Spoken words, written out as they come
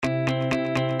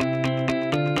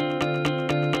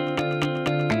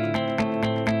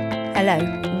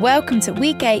Hello, welcome to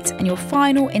week 8 and your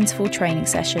final interval training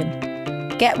session.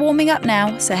 Get warming up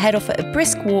now, so head off at a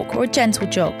brisk walk or a gentle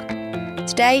jog.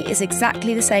 Today is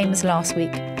exactly the same as last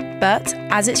week, but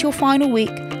as it's your final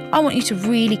week, I want you to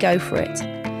really go for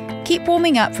it. Keep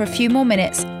warming up for a few more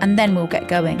minutes and then we'll get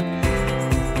going.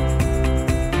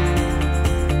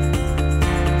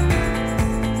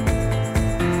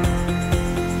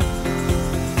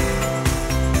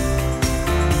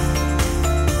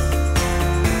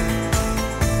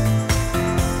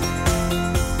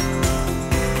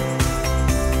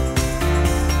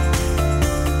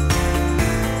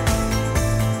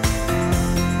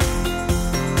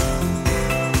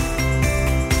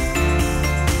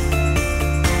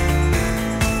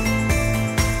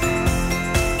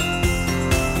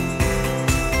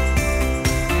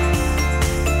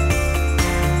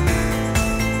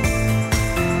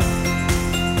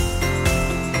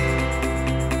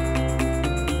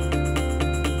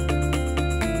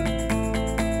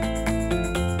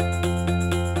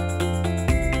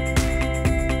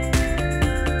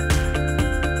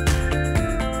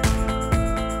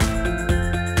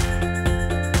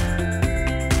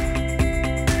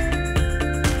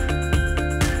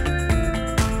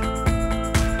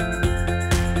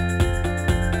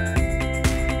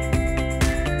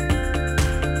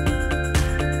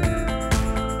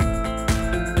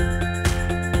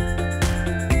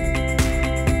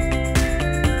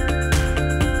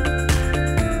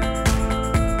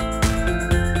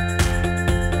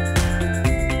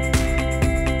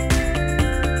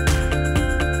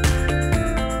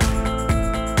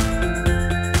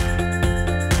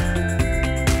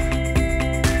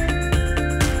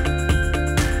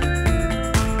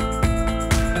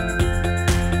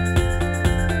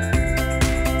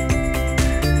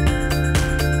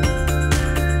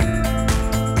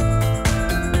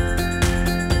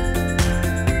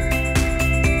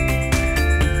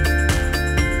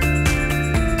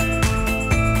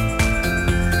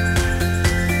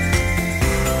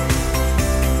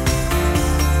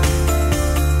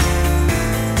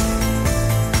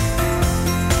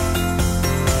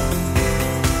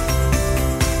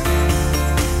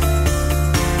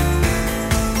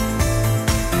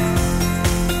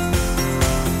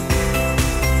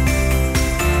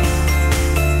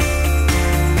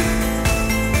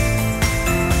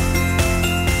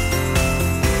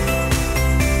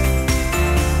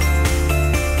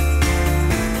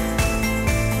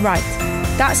 Right,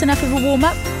 that's enough of a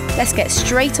warm-up. Let's get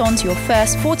straight on to your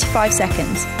first 45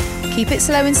 seconds. Keep it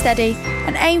slow and steady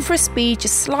and aim for a speed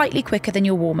just slightly quicker than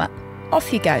your warm-up.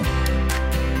 Off you go.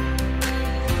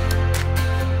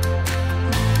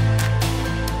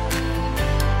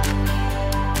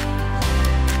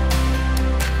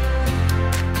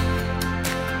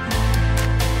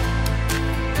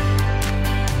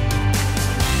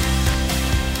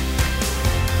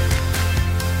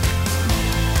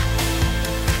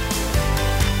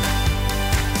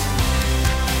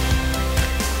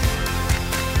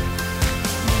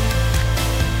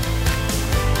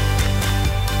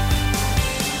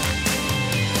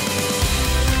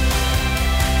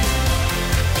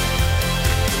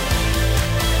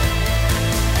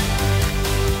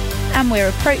 And we're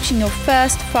approaching your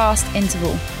first fast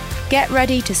interval. Get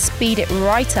ready to speed it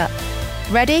right up.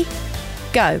 Ready?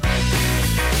 Go.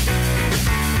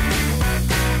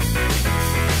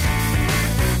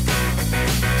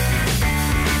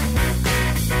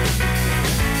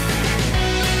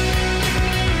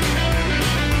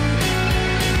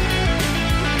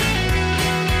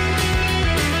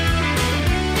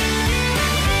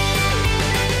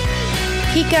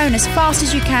 Keep going as fast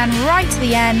as you can right to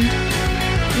the end.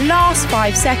 Last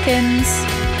 5 seconds.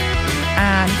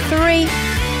 And 3,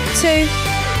 2,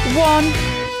 1.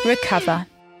 Recover.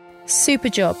 Super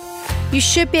job. You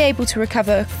should be able to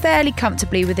recover fairly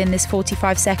comfortably within this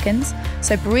 45 seconds.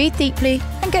 So breathe deeply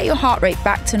and get your heart rate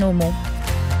back to normal.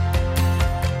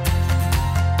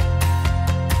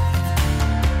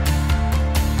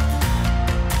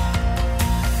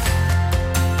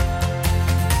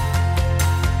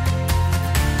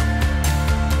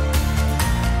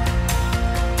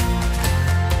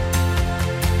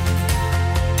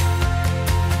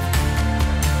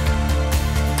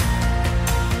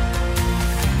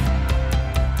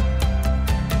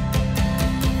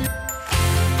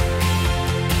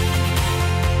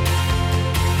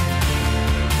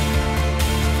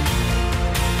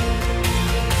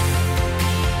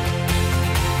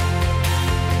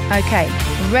 Okay,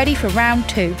 ready for round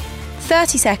 2.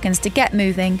 30 seconds to get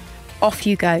moving. Off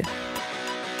you go.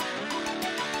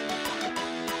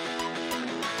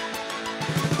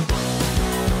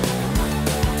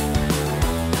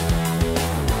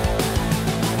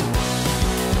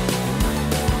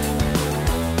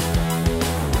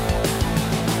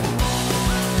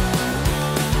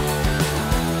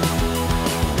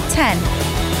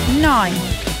 10, 9,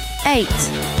 8,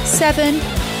 7,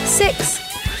 6,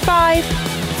 5,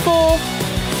 4,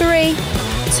 3,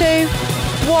 2,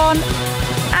 1,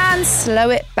 and slow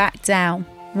it back down.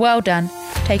 Well done.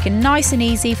 Take it nice and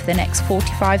easy for the next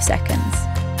 45 seconds.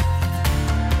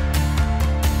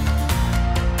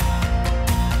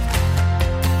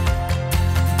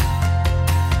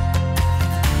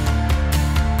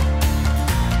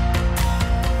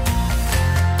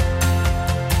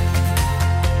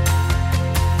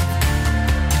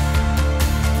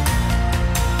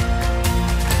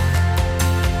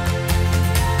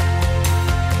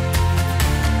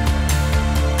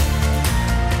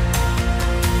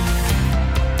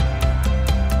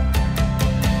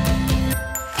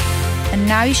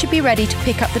 Now you should be ready to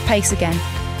pick up the pace again.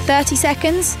 30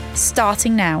 seconds,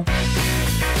 starting now.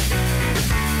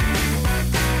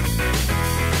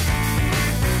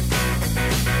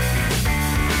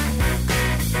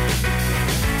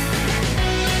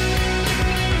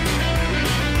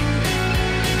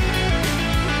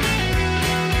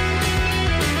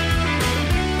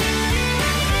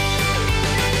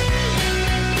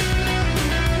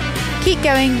 Keep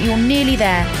going, you're nearly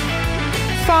there.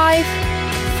 5,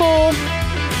 4,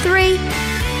 3,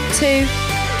 2,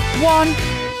 1,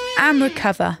 and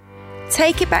recover.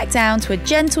 Take it back down to a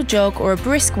gentle jog or a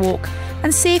brisk walk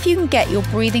and see if you can get your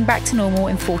breathing back to normal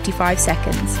in 45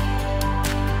 seconds.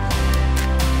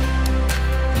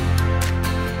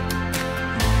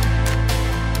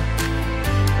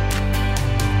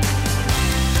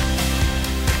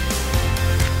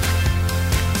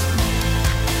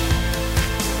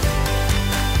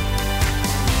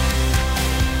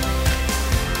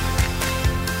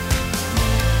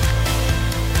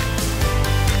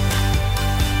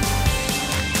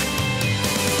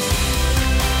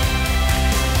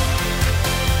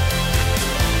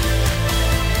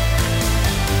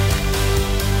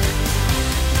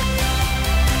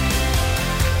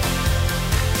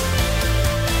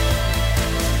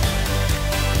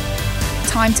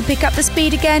 Time to pick up the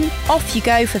speed again. Off you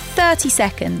go for 30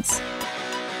 seconds.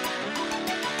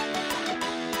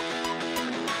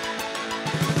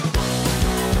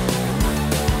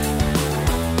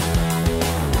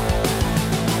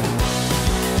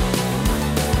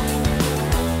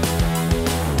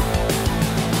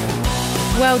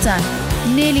 Well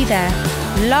done. Nearly there.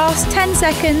 Last 10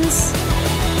 seconds.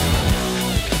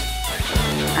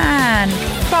 And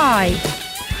 5,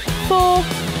 4,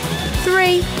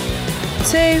 3,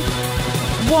 2,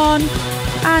 1,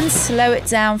 and slow it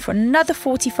down for another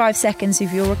 45 seconds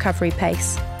of your recovery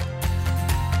pace.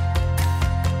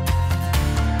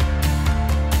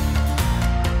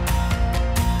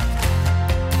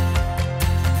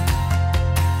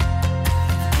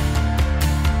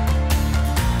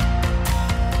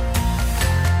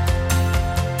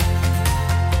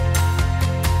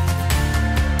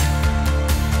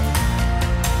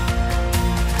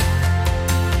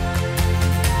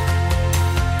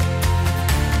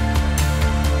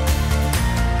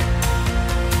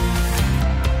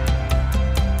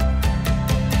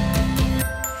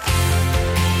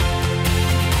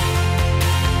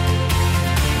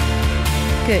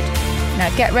 Good.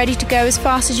 Now get ready to go as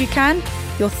fast as you can.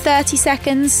 Your 30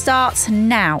 seconds starts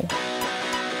now.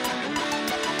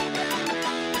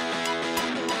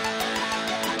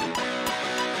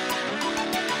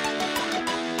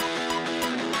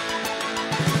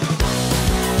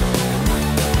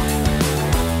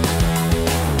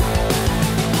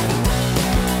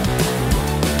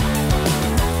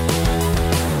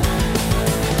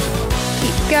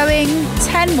 Keep going.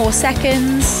 10 more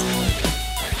seconds.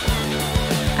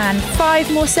 And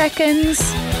 5 more seconds.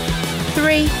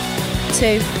 3,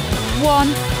 2, 1,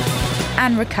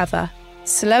 and recover.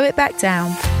 Slow it back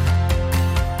down.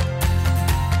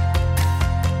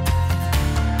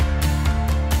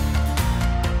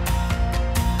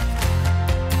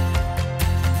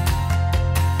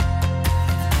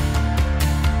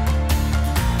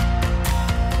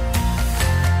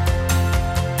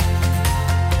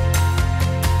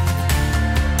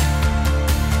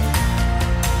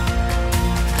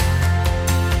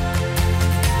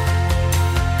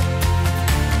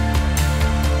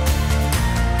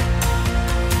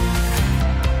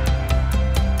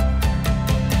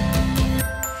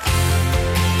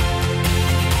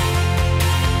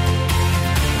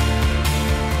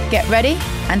 Get ready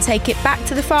and take it back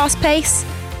to the fast pace,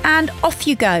 and off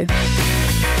you go.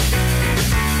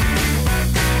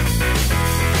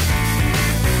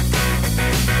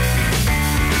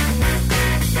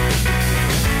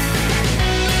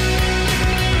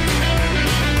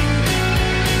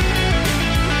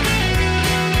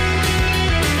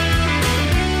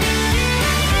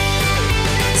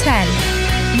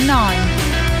 9,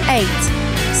 8,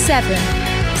 7,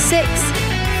 6,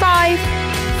 5,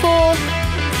 4,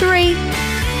 3,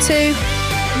 2,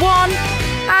 1,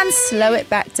 and slow it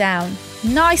back down.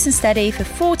 Nice and steady for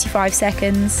 45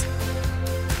 seconds.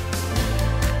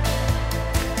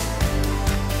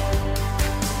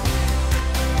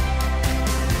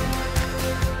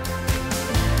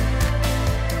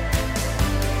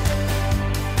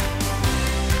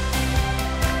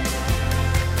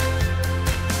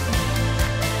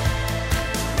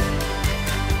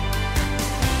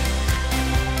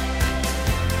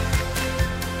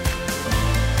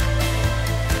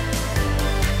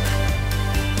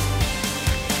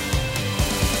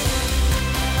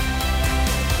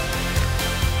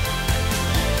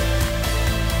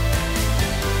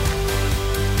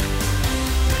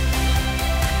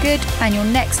 Good, and your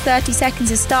next 30 seconds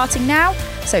is starting now,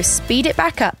 so speed it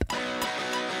back up.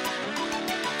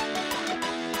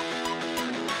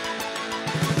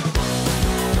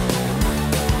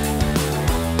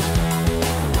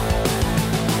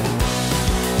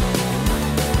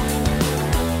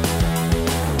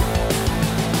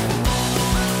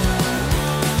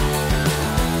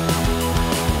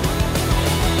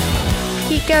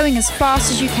 Keep going as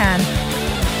fast as you can.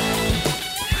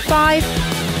 5,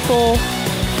 4,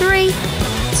 3,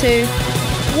 2,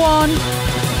 1,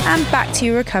 and back to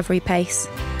your recovery pace.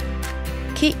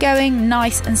 Keep going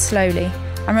nice and slowly,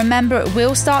 and remember it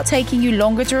will start taking you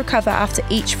longer to recover after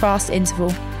each fast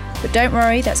interval, but don't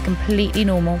worry, that's completely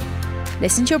normal.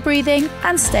 Listen to your breathing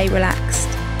and stay relaxed.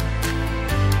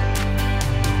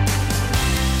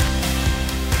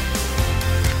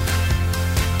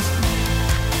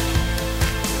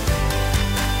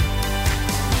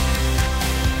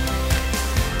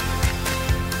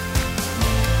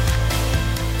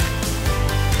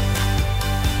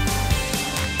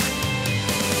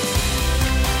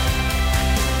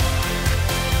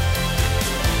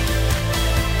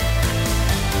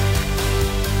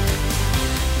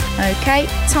 Okay,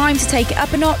 time to take it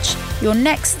up a notch. Your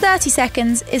next 30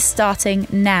 seconds is starting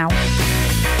now.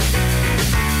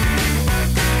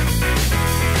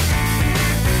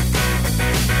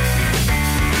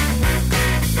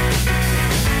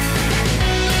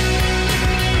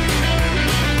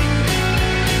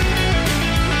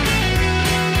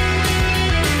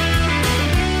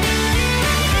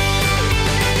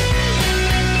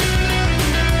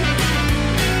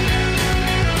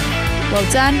 Well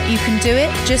done, you can do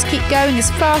it. Just keep going as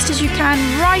fast as you can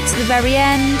right to the very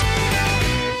end.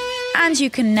 And you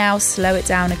can now slow it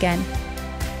down again.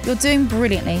 You're doing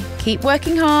brilliantly. Keep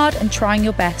working hard and trying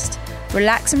your best.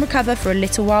 Relax and recover for a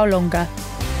little while longer.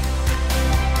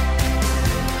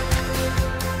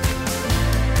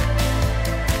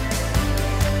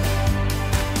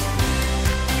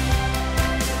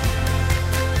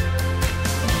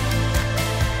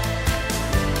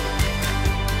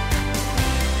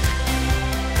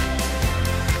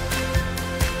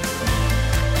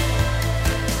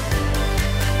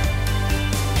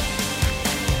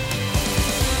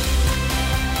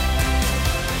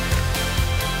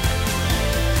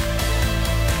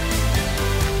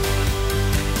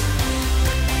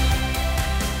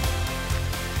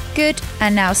 Good,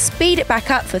 and now speed it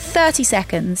back up for 30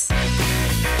 seconds.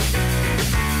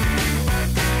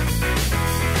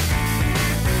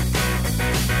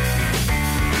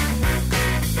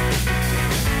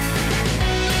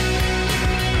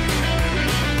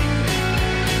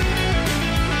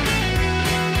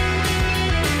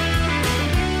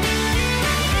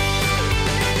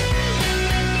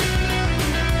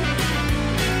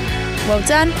 Well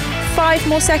done. 5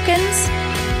 more seconds.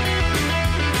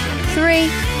 3,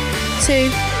 2,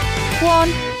 1,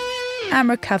 and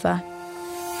recover.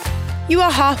 You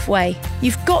are halfway.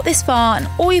 You've got this far, and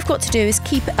all you've got to do is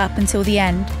keep it up until the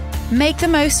end. Make the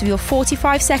most of your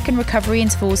 45-second recovery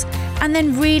intervals, and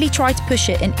then really try to push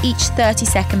it in each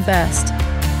 30-second burst.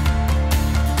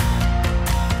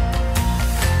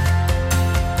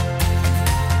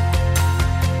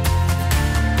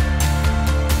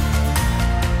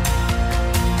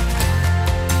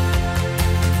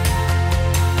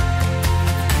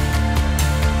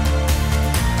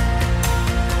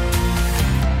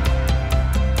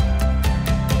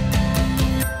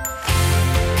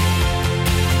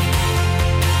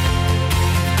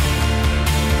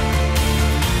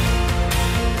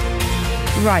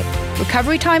 Right,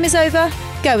 recovery time is over.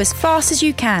 Go as fast as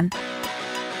you can.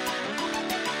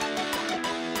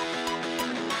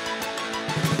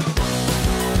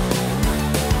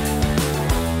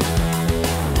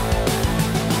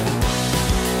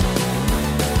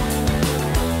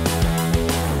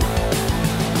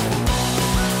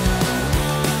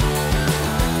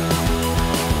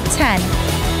 Ten,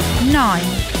 9,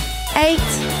 8,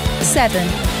 7,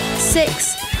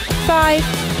 6, 5,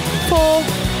 4,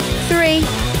 3,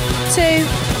 2,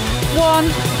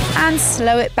 1, and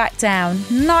slow it back down.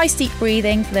 Nice deep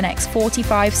breathing for the next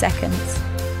 45 seconds.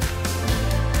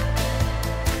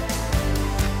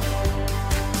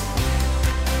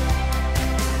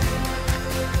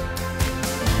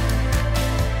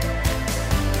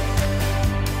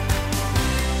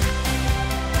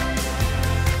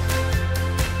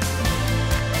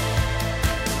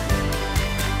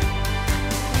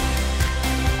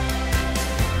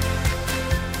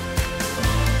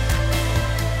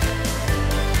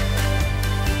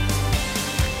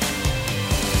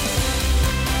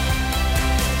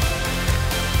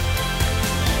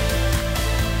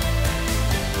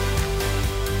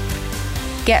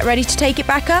 Get ready to take it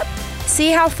back up.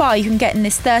 See how far you can get in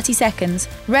this 30 seconds.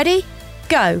 Ready?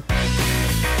 Go.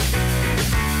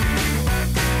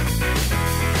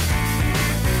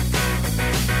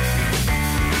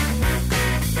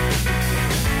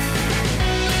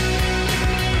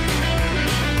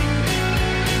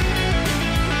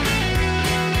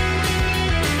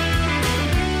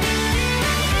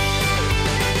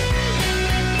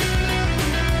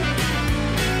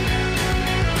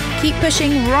 Keep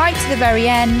pushing right to the very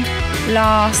end.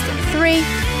 Last 3,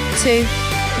 2,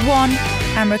 1,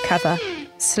 and recover.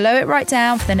 Slow it right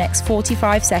down for the next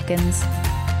 45 seconds.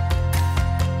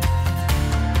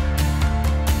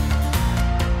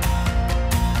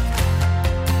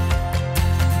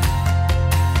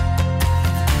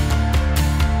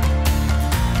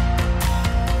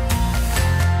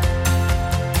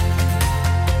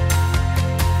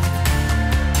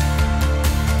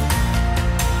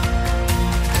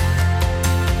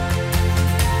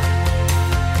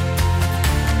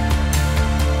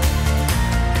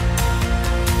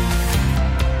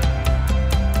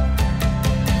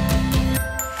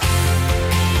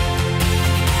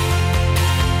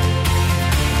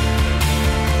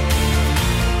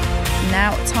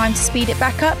 Now, time to speed it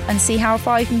back up and see how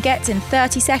far you can get in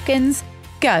 30 seconds.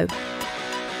 Go.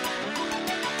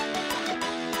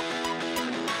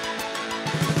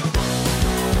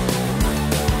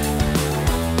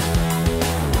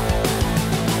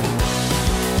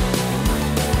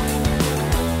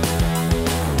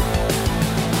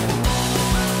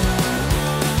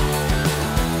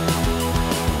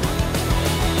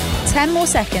 Ten more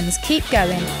seconds. Keep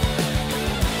going.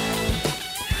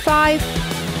 5,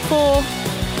 4,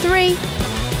 3,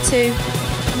 2,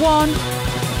 1,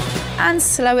 and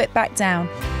slow it back down.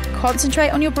 Concentrate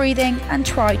on your breathing and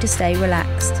try to stay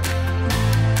relaxed.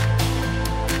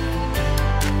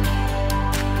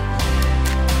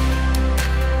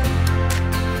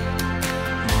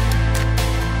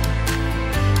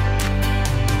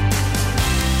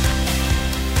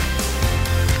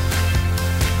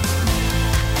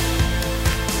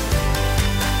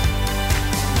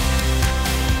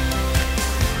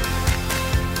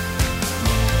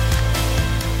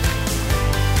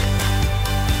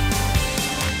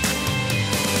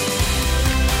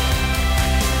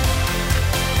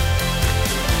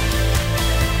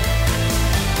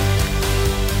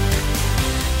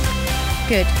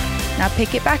 Good. Now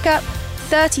pick it back up.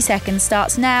 30 seconds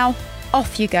starts now.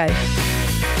 Off you go.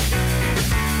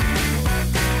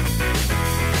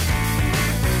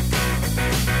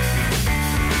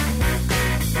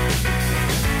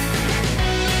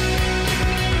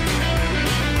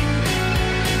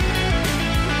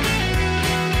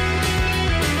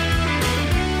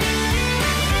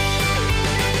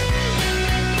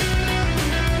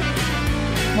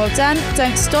 Well done.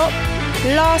 Don't stop.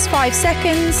 Last 5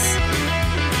 seconds.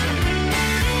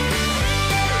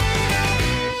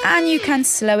 And you can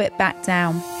slow it back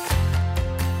down.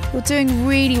 You're doing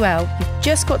really well. You've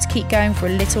just got to keep going for a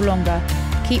little longer.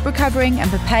 Keep recovering and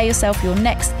prepare yourself for your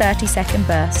next 30-second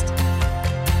burst.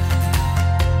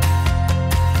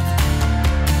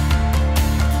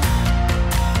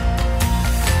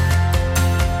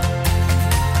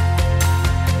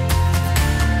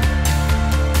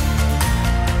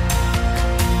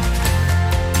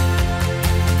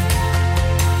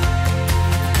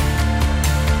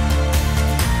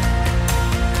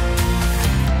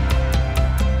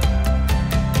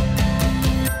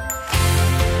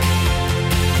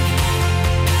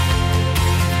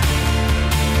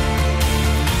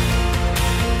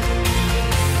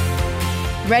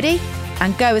 Ready?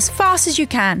 And go as fast as you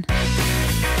can.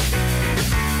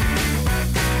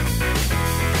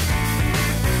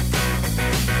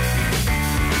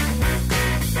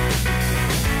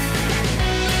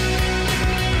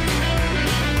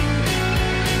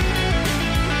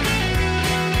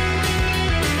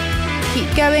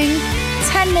 Keep going.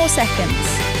 10 more seconds.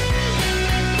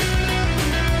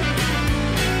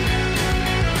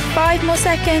 5 more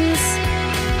seconds.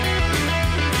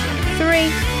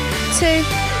 3, 2,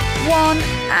 1,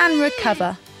 and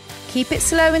recover. Keep it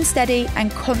slow and steady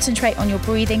and concentrate on your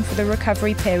breathing for the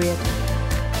recovery period.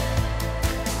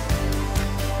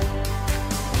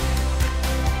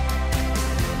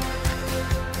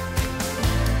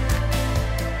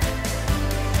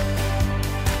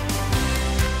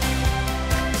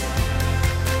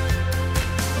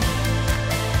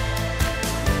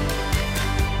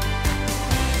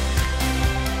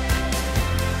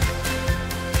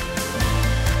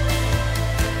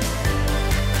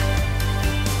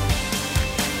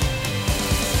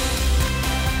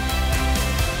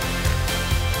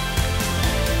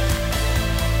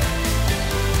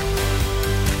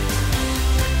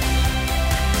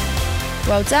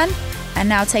 Well done, and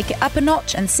now take it up a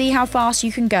notch and see how fast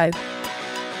you can go.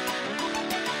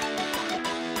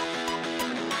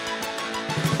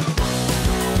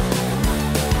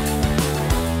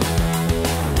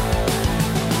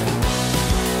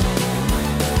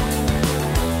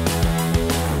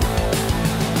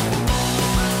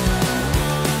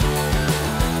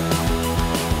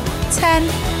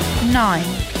 Ten, 9,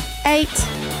 8,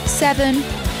 7,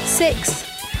 6,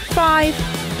 5,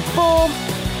 4,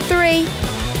 3,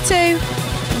 2,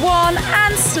 1,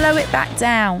 and slow it back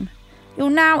down. You're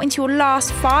now into your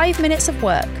last 5 minutes of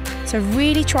work, so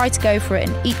really try to go for it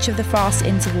in each of the fast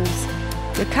intervals.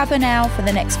 Recover now for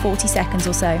the next 40 seconds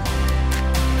or so.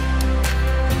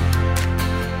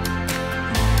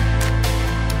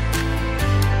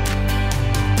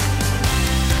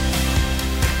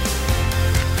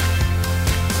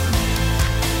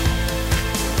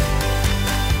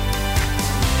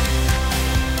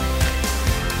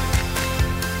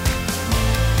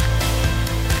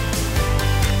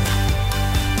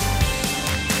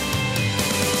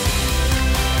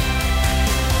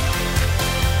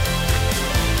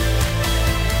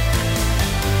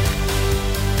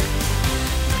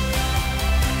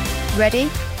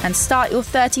 Ready? And start your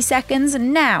 30 seconds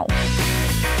now.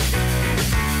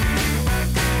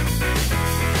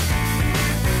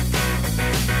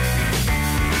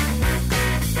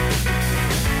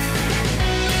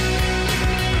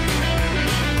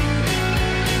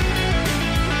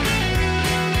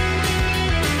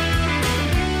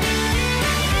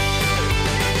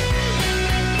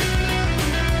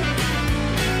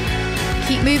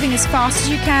 Keep moving as fast as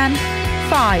you can.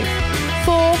 5,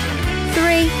 4,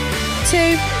 3, 2,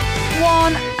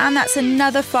 1, and that's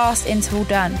another fast interval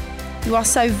done. You are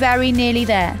so very nearly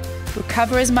there.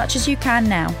 Recover as much as you can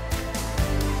now.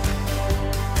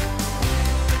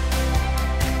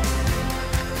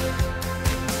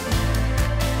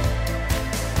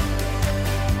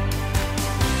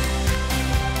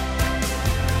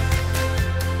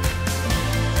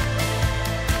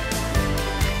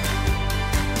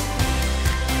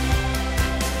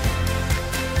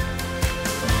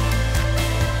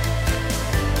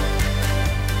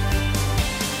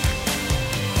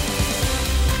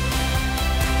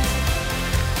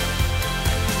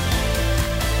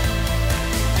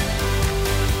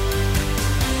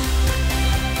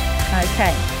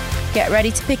 Okay, get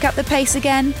ready to pick up the pace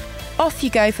again. Off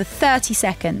you go for 30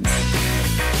 seconds.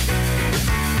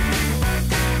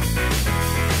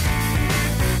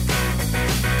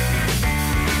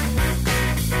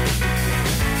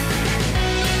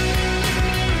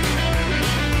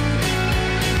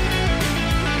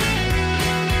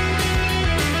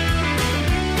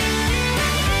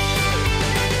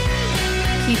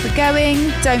 Keep it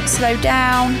going, don't slow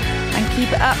down, and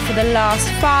keep it up for the last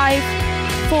 5,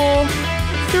 4,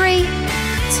 3,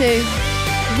 2,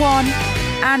 1,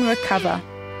 and recover.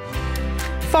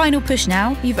 Final push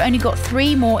now. You've only got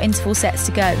 3 more interval sets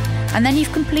to go, and then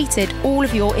you've completed all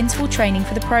of your interval training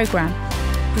for the programme.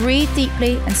 Breathe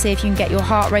deeply and see if you can get your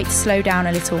heart rate to slow down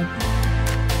a little.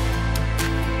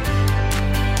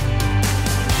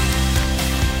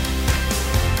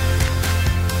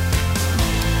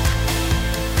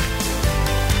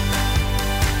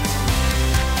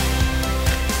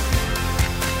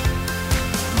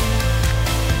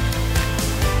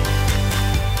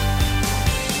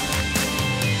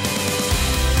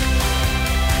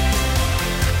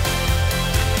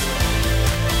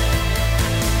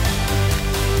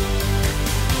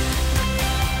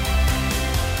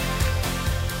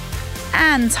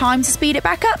 And time to speed it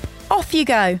back up. Off you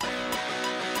go.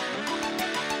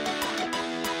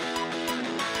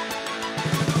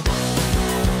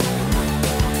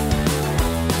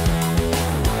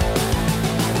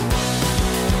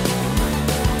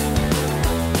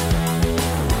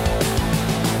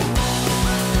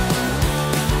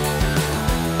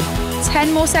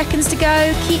 Ten more seconds to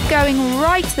go. Keep going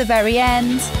right to the very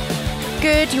end.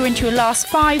 Good, you're into your last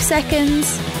 5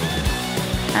 seconds.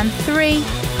 And 3,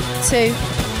 2,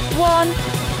 1.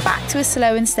 Back to a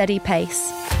slow and steady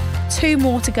pace. 2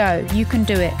 more to go. You can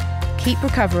do it. Keep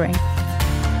recovering.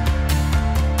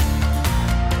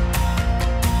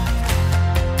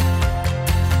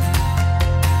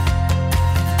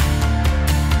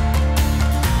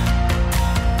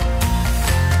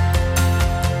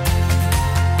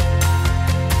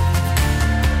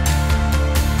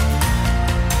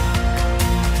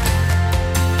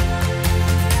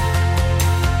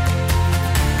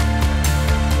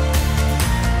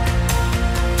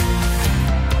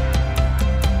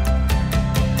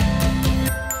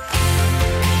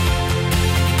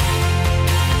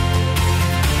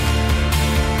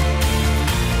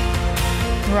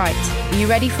 Right, are you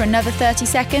ready for another 30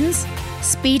 seconds?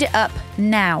 Speed it up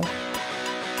now.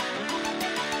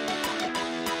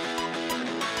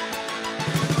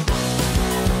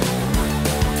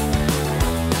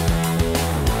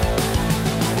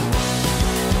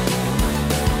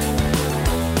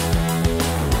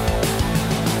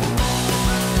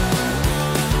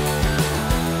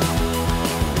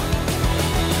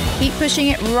 Keep pushing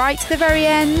it right to the very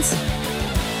end.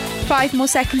 5 more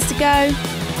seconds to go.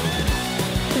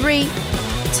 3,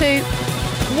 2,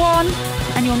 1,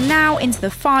 and you're now into the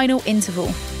final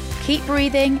interval. Keep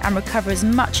breathing and recover as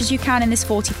much as you can in this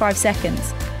 45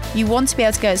 seconds. You want to be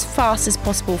able to go as fast as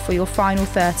possible for your final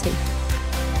 30.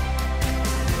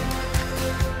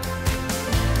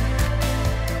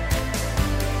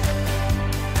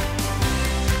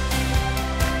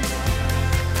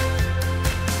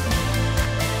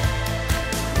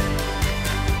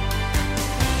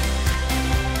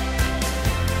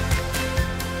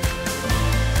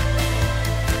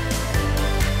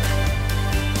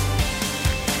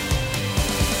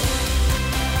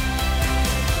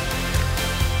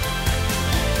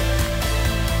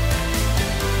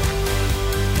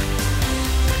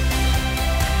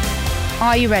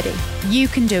 Are you ready? You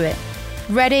can do it.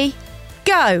 Ready?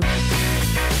 Go!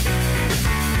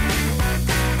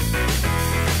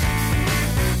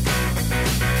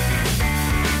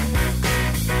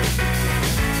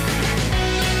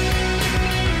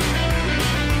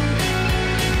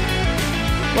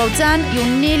 Well done, you're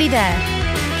nearly there.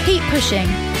 Keep pushing.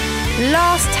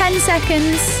 Last 10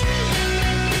 seconds.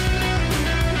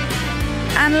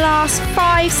 And last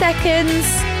 5 seconds.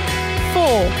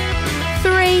 4,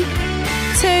 3,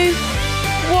 2,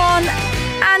 1,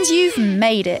 and you've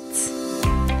made it.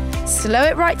 Slow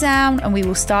it right down and we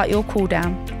will start your cool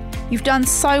down. You've done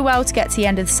so well to get to the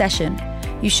end of the session.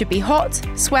 You should be hot,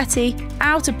 sweaty,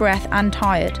 out of breath and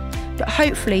tired, but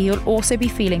hopefully you'll also be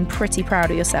feeling pretty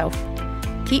proud of yourself.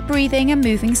 Keep breathing and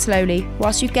moving slowly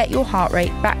whilst you get your heart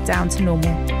rate back down to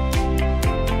normal.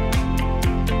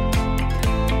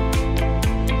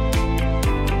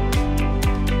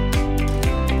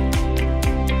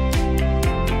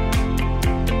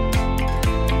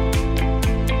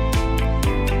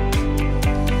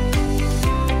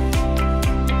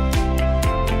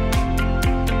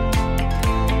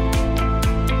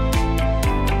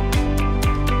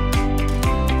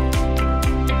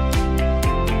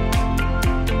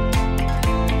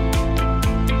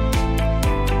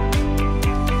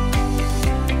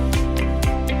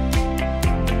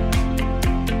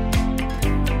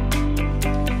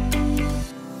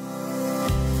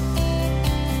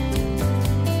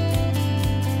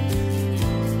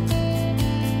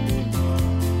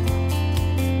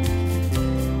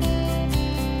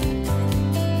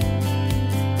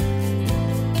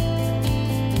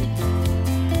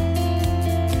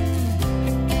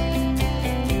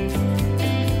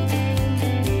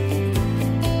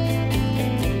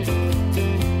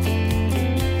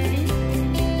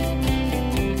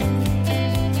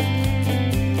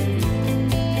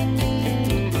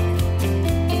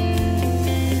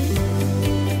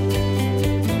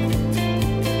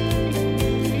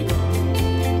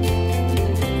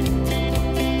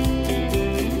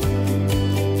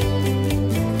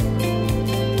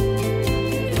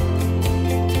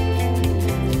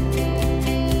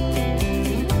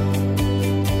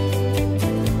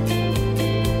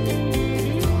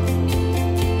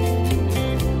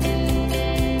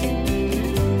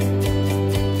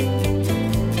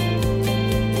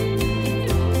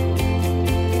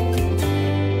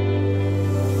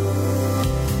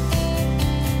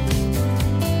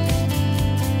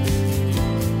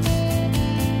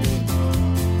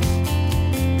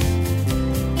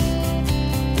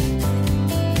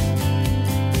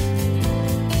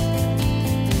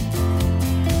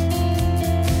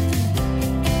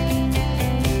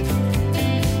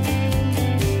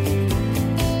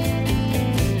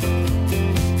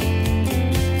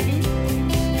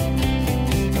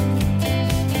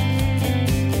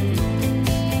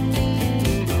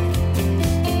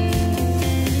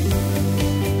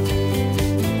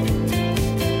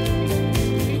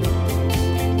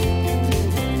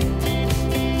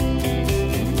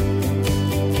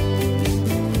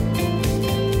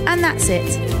 And that's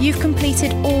it. You've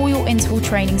completed all your interval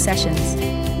training sessions.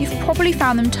 You've probably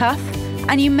found them tough,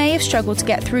 and you may have struggled to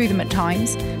get through them at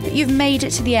times, but you've made it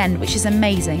to the end, which is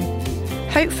amazing.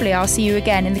 Hopefully I'll see you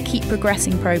again in the Keep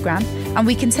Progressing programme, and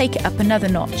we can take it up another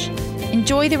notch.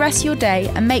 Enjoy the rest of your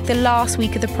day and make the last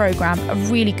week of the programme a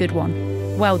really good one.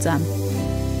 Well done.